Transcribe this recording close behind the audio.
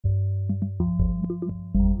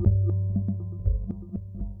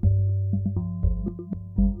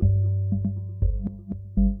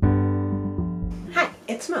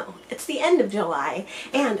It's Mo. It's the end of July,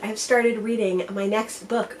 and I've started reading my next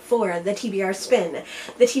book for the TBR Spin.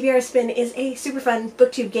 The TBR Spin is a super fun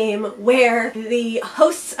booktube game where the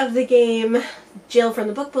hosts of the game, Jill from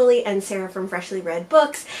the Book Bully and Sarah from Freshly Read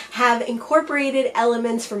Books, have incorporated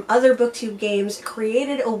elements from other booktube games,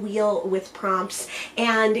 created a wheel with prompts,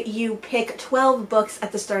 and you pick 12 books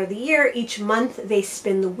at the start of the year. Each month they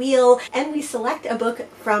spin the wheel, and we select a book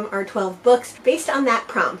from our 12 books based on that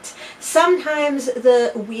prompt. Sometimes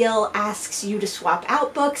the wheel asks you to swap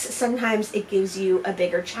out books, sometimes it gives you a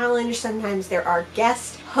bigger challenge, sometimes there are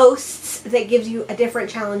guest hosts that gives you a different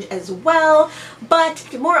challenge as well, but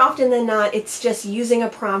more often than not it's just using a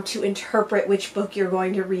prompt to interpret which book you're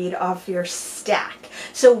going to read off your stack.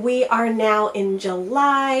 So we are now in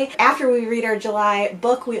July. After we read our July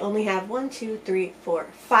book, we only have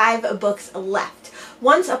 5 books left.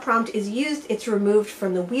 Once a prompt is used, it's removed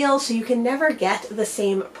from the wheel, so you can never get the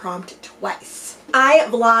same prompt twice. I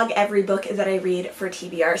vlog every book that I read for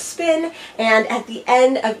TBR Spin, and at the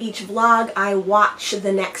end of each vlog I watch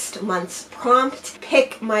the next month's prompt,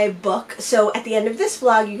 pick my book. So at the end of this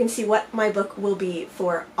vlog you can see what my book will be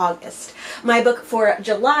for August. My book for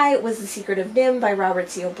July was The Secret of Nim by Robert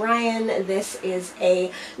C. O'Brien. This is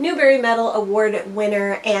a Newbery Medal Award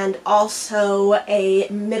winner and also a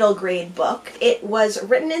middle grade book. It was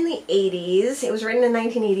written in the 80s. It was written in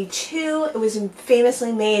 1982. It was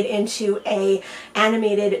famously made into a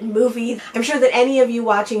animated movie. I'm sure that any of you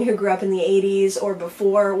watching who grew up in the 80s or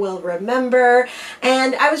before will remember,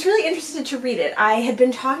 and I was really interested to read it. I had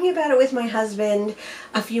been talking about it with my husband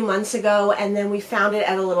a few months ago, and then we found it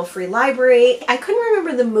at a little free library. I couldn't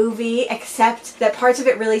remember the movie except that parts of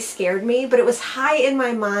it really scared me, but it was high in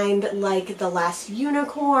my mind like The Last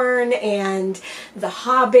Unicorn and The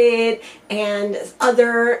Hobbit and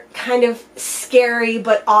other kind of scary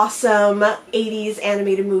but awesome 80s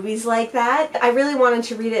animated movies like that. I really wanted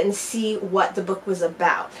to read it and see what the book was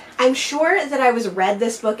about. I'm sure that I read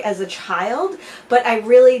this book as a child, but I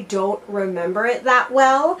really don't remember it that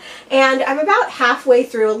well. And I'm about halfway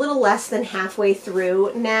through, a little less than halfway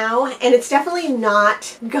through now, and it's definitely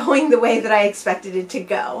not going the way that I expected it to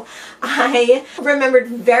go. I remembered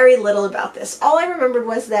very little about this. All I remembered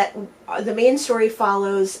was that the main story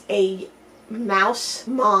follows a mouse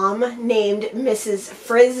mom named Mrs.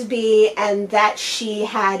 Frisbee, and that she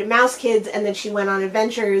had mouse kids and that she went on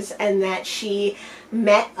adventures and that she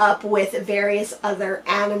met up with various other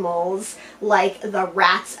animals like the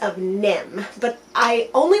rats of Nim. But I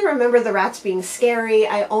only remember the rats being scary.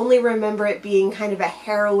 I only remember it being kind of a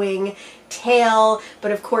harrowing tale,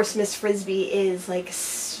 but of course Miss Frisbee is like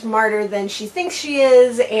smarter than she thinks she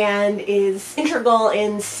is and is integral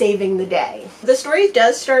in saving the day. The story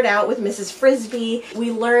does start out with Mrs. Frisbee.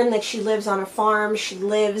 We learn that she lives on a farm. She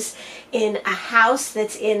lives in a house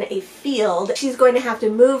that's in a field. She's going to have to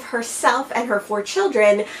move herself and her 4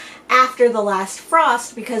 children after the last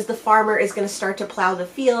frost because the farmer is going to start to plow the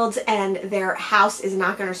fields and their house is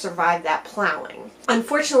not going to survive that plowing.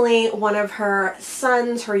 Unfortunately, one of her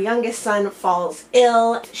sons, her youngest son, falls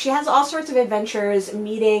ill. She has all sorts of adventures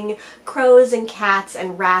meeting crows and cats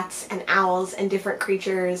and rats and owls and different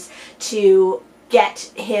creatures to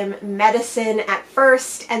get him medicine at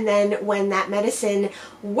first, and then when that medicine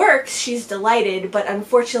works she's delighted, but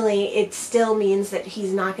unfortunately it still means that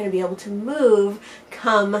he's not going to be able to move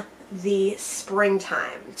come the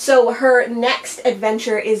springtime. So her next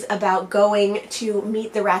adventure is about going to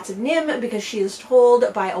meet the rats of Nim because she is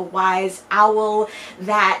told by a wise owl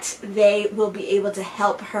that they will be able to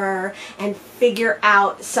help her and figure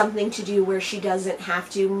out something to do where she doesn't have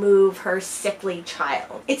to move her sickly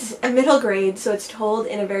child. It's a middle grade, so it's told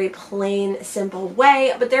in a very plain, simple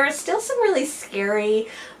way, but there are still some really scary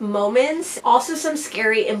moments, also some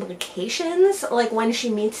scary implications, like when she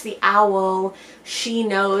meets the owl, she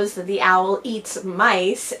knows that the owl eats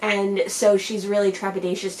mice, and so she's really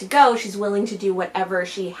trepidatious to go. She's willing to do whatever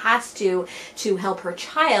she has to help her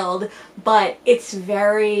child, but it's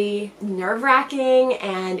very nerve-wracking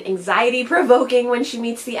and anxiety-provoking when she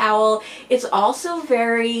meets the owl. It's also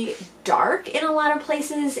very dark in a lot of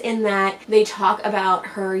places in that they talk about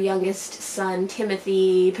her youngest son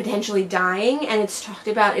Timothy potentially dying, and it's talked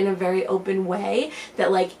about in a very open way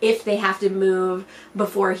that like if they have to move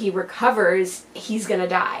before he recovers, he's gonna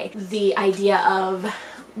die. The idea of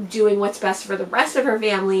doing what's best for the rest of her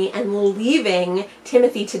family and leaving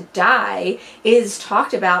Timothy to die is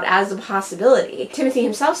talked about as a possibility. Timothy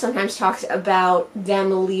himself sometimes talks about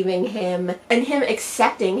them leaving him and him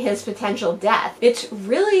accepting his potential death. It's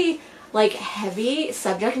really like heavy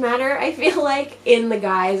subject matter, I feel like, in the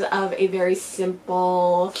guise of a very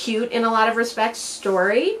simple, cute in a lot of respects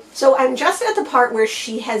story. So I'm just at the part where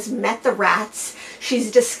she has met the rats.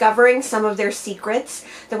 She's discovering some of their secrets.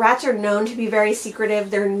 The rats are known to be very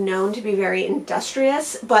secretive. They're known to be very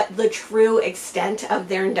industrious, but the true extent of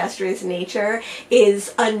their industrious nature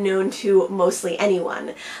is unknown to mostly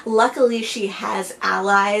anyone. Luckily, she has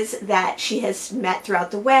allies that she has met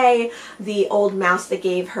throughout the way. The old mouse that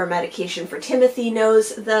gave her medication for Timothy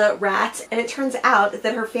knows the rats, and it turns out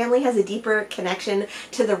that her family has a deeper connection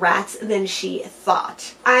to the rats than she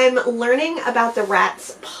thought. I'm learning about the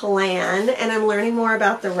rats' plan, and I'm learning more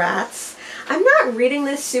about the rats. I'm not reading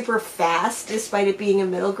this super fast despite it being a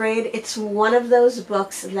middle grade. It's one of those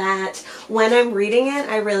books that when I'm reading it,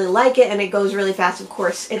 I really like it and it goes really fast. Of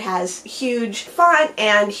course, it has huge font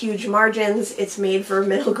and huge margins. It's made for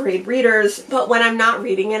middle grade readers, but when I'm not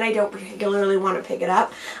reading it, I don't particularly want to pick it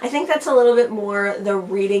up. I think that's a little bit more the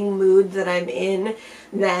reading mood that I'm in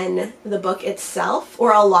than the book itself,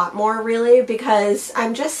 or a lot more really, because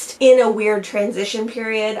I'm just in a weird transition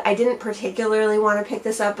period. I didn't particularly want to pick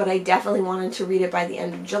this up, but I definitely wanted to read it by the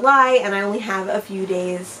end of July, and I only have a few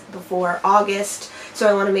days before August, so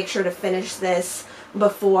I want to make sure to finish this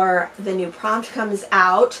before the new prompt comes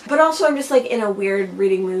out. But also I'm just like in a weird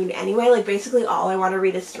reading mood anyway. Like basically all I want to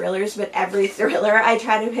read is thrillers, but every thriller I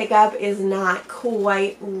try to pick up is not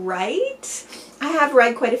quite right. I have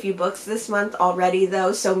read quite a few books this month already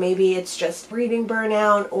though, so maybe it's just reading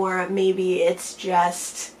burnout or maybe it's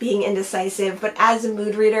just being indecisive. But as a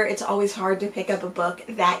mood reader, it's always hard to pick up a book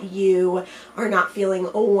that you are not feeling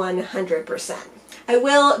 100%. I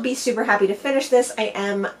will be super happy to finish this. I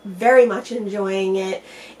am very much enjoying it.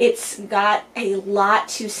 It's got a lot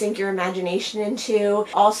to sink your imagination into.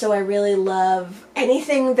 Also, I really love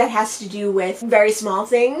anything that has to do with very small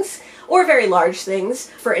things or very large things.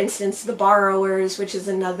 For instance, The Borrowers, which is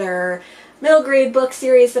another middle grade book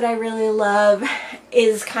series that I really love,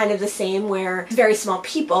 is kind of the same, where very small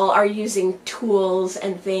people are using tools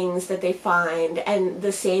and things that they find, and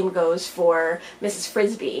the same goes for Mrs.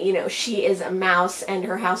 Frisbee. You know, she is a mouse and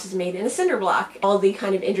her house is made in a cinder block. All the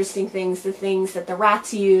kind of interesting things, the things that the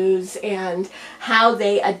rats use and how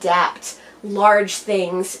they adapt large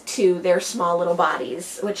things to their small little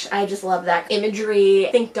bodies, which I just love that imagery.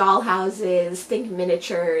 Think dollhouses, think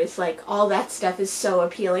miniatures, like all that stuff is so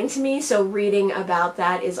appealing to me, so reading about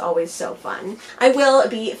that is always so fun. I will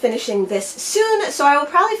be finishing this soon, so I will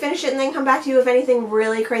probably finish it and then come back to you if anything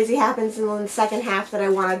really crazy happens in the second half that I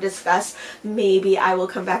want to discuss. Maybe I will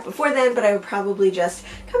come back before then, but I would probably just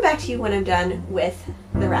come back to you when I'm done with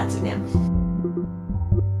The Rats of Nim.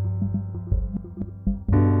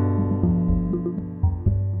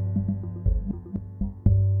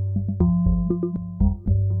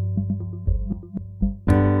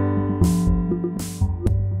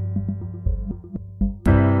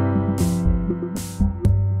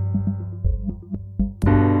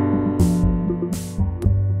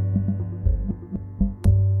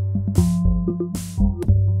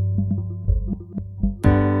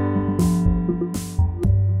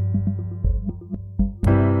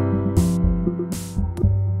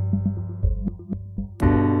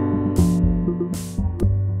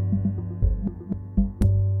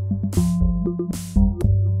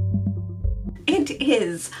 It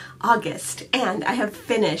is August, and I have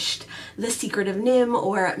finished The Secret of Nim,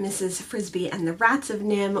 or Mrs. Frisbee and the Rats of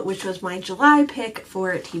Nim, which was my July pick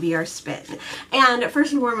for TBR Spin. And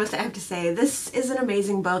first and foremost, I have to say, this is an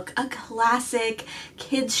amazing book, a classic.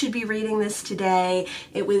 Kids should be reading this today.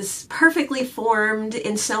 It was perfectly formed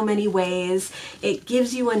in so many ways. It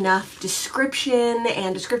gives you enough description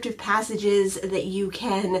and descriptive passages that you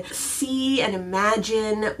can see and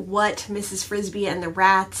imagine what Mrs. Frisbee and the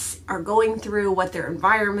rats are going through, what their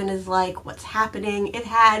environment is like, what's happening. It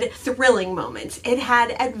had thrilling moments. It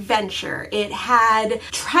had adventure. It had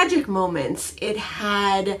tragic moments. It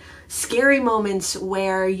had scary moments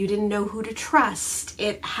where you didn't know who to trust.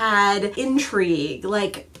 It had intrigue,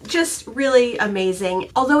 like just really amazing.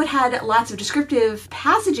 Although it had lots of descriptive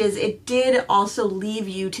passages, it did also leave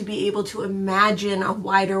you to be able to imagine a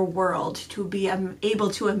wider world, to be able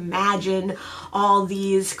to imagine all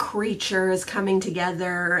these creatures coming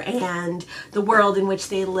together and the world in which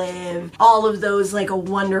they live, all of those like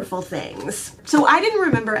wonderful things. So I didn't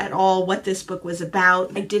remember at all what this book was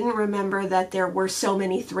about. I didn't remember that there were so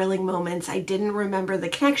many thrilling depressing moments. I didn't remember the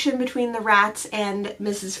connection between the rats and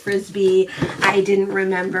Mrs. Frisbee. I didn't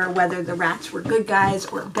remember whether the rats were good guys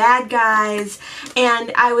or bad guys.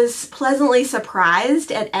 And I was pleasantly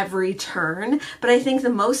surprised at every turn. But I think the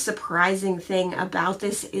most surprising thing about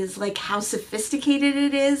this is like how sophisticated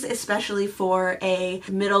it is, especially for a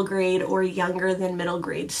middle grade or younger than middle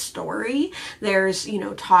grade story. There's, you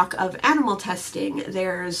know, talk of animal testing.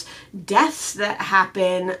 There's deaths that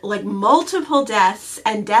happen, like multiple deaths,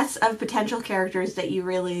 and deaths of potential characters that you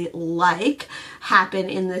really like happen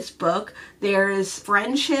in this book. There's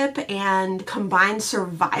friendship and combined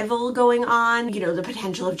survival going on, you know, the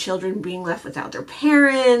potential of children being left without their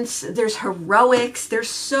parents. There's heroics. There's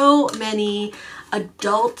so many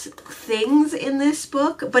adult things in this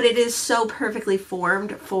book, but it is so perfectly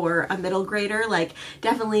formed for a middle grader. Like,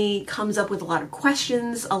 definitely comes up with a lot of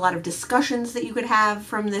questions, a lot of discussions that you could have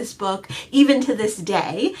from this book, even to this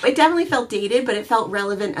day. It definitely felt dated, but it felt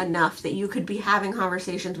relevant enough that you could be having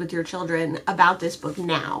conversations with your children about this book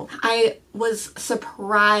now. I was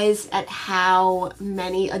surprised at how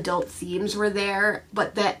many adult themes were there,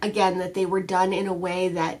 but that, again, that they were done in a way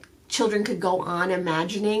that children could go on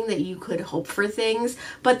imagining that you could hope for things.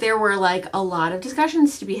 But there were like a lot of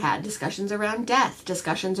discussions to be had, discussions around death,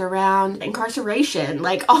 discussions around incarceration,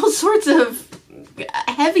 like all sorts of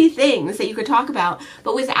heavy things that you could talk about,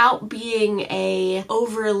 but without being a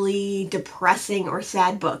overly depressing or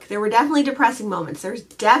sad book. There were definitely depressing moments. There's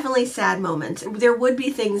definitely sad moments. There would be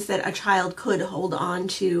things that a child could hold on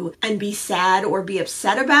to and be sad or be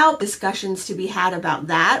upset about, discussions to be had about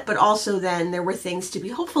that, but also then there were things to be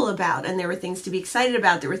hopeful about, and there were things to be excited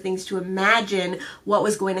about. There were things to imagine what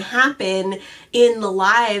was going to happen in the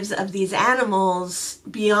lives of these animals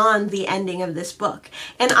beyond the ending of this book.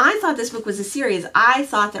 And I thought this book was a series. I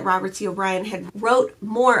thought that Robert C. O'Brien had wrote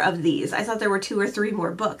more of these. I thought there were 2 or 3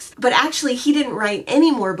 more books. But actually, he didn't write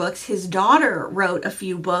any more books. His daughter wrote a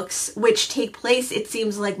few books, which take place, it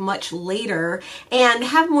seems like, much later, and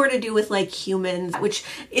have more to do with like humans, which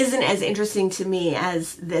isn't as interesting to me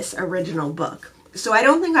as this original book. So I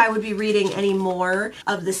don't think I would be reading any more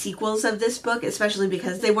of the sequels of this book, especially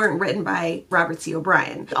because they weren't written by Robert C.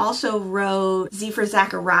 O'Brien. He also wrote Z for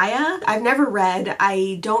Zachariah. I've never read,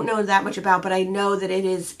 I don't know that much about, but I know that it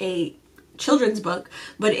is a children's book,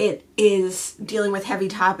 but it is dealing with heavy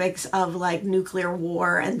topics of like nuclear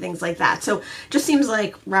war and things like that. So just seems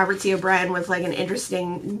like Robert C. O'Brien was like an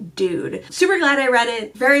interesting dude. Super glad I read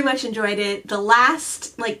it. Very much enjoyed it. The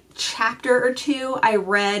last like chapter or 2 I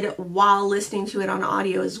read while listening to it on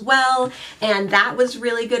audio as well, and that was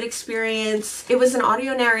really good experience. It was an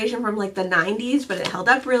audio narration from like the 90s, but it held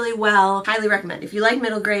up really well. Highly recommend. If you like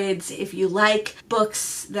middle grades, if you like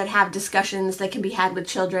books that have discussions that can be had with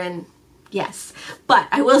children, yes. But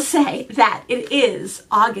I will say that it is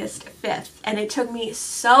August 5th, and it took me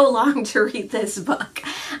so long to read this book.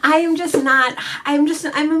 I'm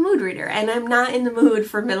a mood reader, and I'm not in the mood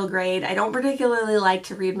for middle grade. I don't particularly like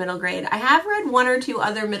to read middle grade. I have read 1 or 2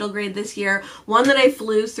 other middle grade this year, one that I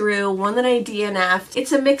flew through, one that I DNF'd.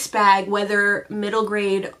 It's a mixed bag whether middle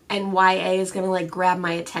grade and YA is gonna like grab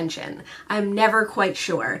my attention. I'm never quite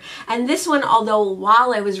sure. And this one, although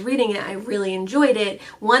while I was reading it, I really enjoyed it,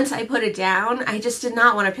 once I put it down, I just did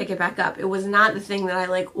not want to pick it back up. It was not the thing that I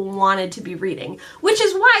like wanted to be reading, which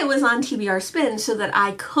is why it was on TBR Spin, so that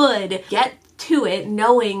I could get to it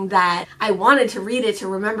knowing that I wanted to read it to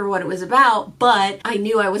remember what it was about, but I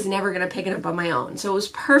knew I was never going to pick it up on my own. So it was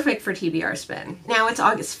perfect for TBR Spin. Now it's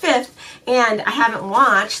August 5th, and I haven't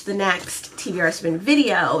watched the next TBR Spin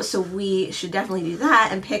video, so we should definitely do that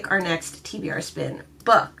and pick our next TBR Spin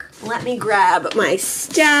book. Let me grab my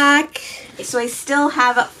stack. So I still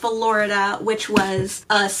have Florida, which was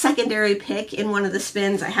a secondary pick in one of the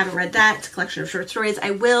spins. I haven't read that. It's a collection of short stories.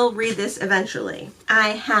 I will read this eventually. I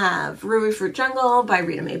have Ruby Fruit Jungle by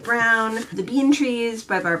Rita Mae Brown, The Bean Trees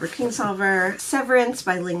by Barbara Kingsolver, Severance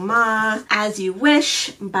by Ling Ma, As You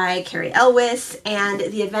Wish by Carrie Elwes, and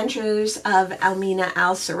The Adventures of Almina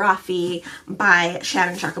Al-Sarafi by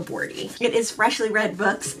Shannon Chakraborty. It is Freshly Read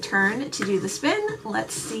Books' turn to do the spin.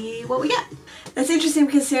 Let's see what we get. That's interesting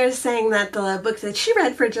because Sarah's saying that the book that she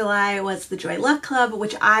read for July was The Joy Luck Club,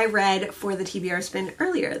 which I read for the TBR Spin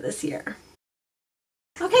earlier this year.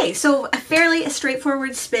 Okay, so a fairly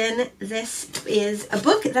straightforward spin. This is a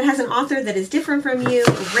book that has an author that is different from you,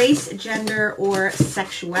 race, gender, or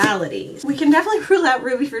sexuality. We can definitely rule out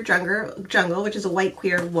Ruby Fruit Jungle, which is a white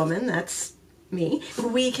queer woman. That's me.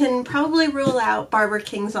 We can probably rule out Barbara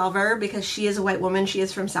Kingsolver because she is a white woman. She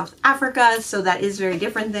is from South Africa, so that is very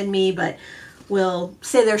different than me, but will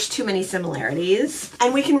say there's too many similarities.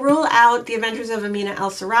 And we can rule out The Adventures of Amina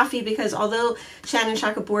al-Sarafi because although Shannon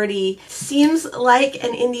Chakraborty seems like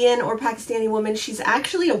an Indian or Pakistani woman, she's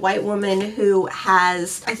actually a white woman who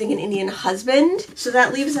has, I think, an Indian husband. So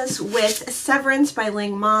that leaves us with Severance by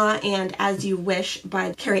Ling Ma and As You Wish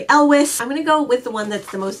by Carrie Elwes. I'm gonna go with the one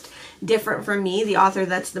that's the most different from me, the author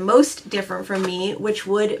that's the most different from me, which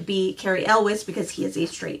would be Carrie Elwes because he is a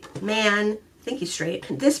straight man. I think he's straight.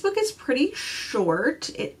 This book is pretty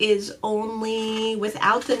short. It is only,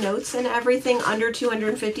 without the notes and everything, under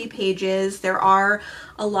 250 pages. There are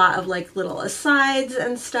a lot of like little asides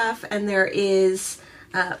and stuff, and there is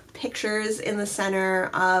pictures in the center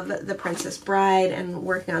of the Princess Bride and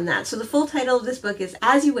working on that. So the full title of this book is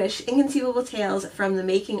As You Wish, Inconceivable Tales from the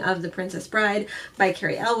Making of the Princess Bride by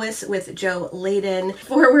Carrie Elwes with Joe Layden.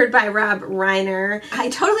 Foreword by Rob Reiner. I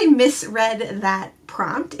totally misread that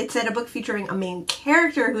prompt. It said a book featuring a main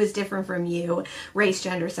character who is different from you, race,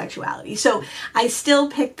 gender, sexuality. So I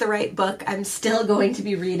still picked the right book. I'm still going to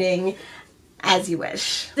be reading As You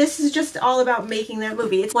Wish. This is just all about making that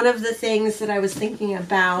movie. It's one of the things that I was thinking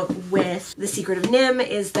about with The Secret of Nim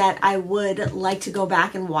is that I would like to go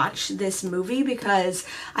back and watch this movie because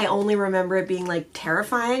I only remember it being like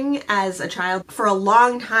terrifying as a child. For a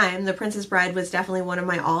long time, The Princess Bride was definitely one of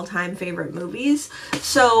my all-time favorite movies.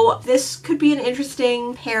 So this could be an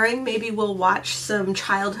interesting pairing. Maybe we'll watch some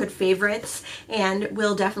childhood favorites and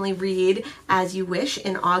we'll definitely read As You Wish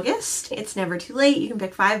in August. It's never too late. You can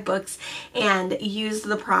pick 5 books and use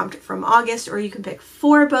the prompt from August, or you can pick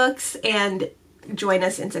 4 books and join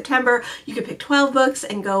us in September. You could pick 12 books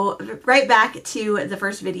and go right back to the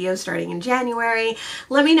first video starting in January.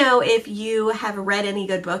 Let me know if you have read any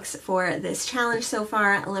good books for this challenge so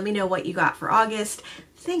far. Let me know what you got for August.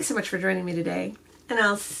 Thanks so much for joining me today, and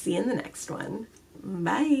I'll see you in the next one.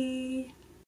 Bye!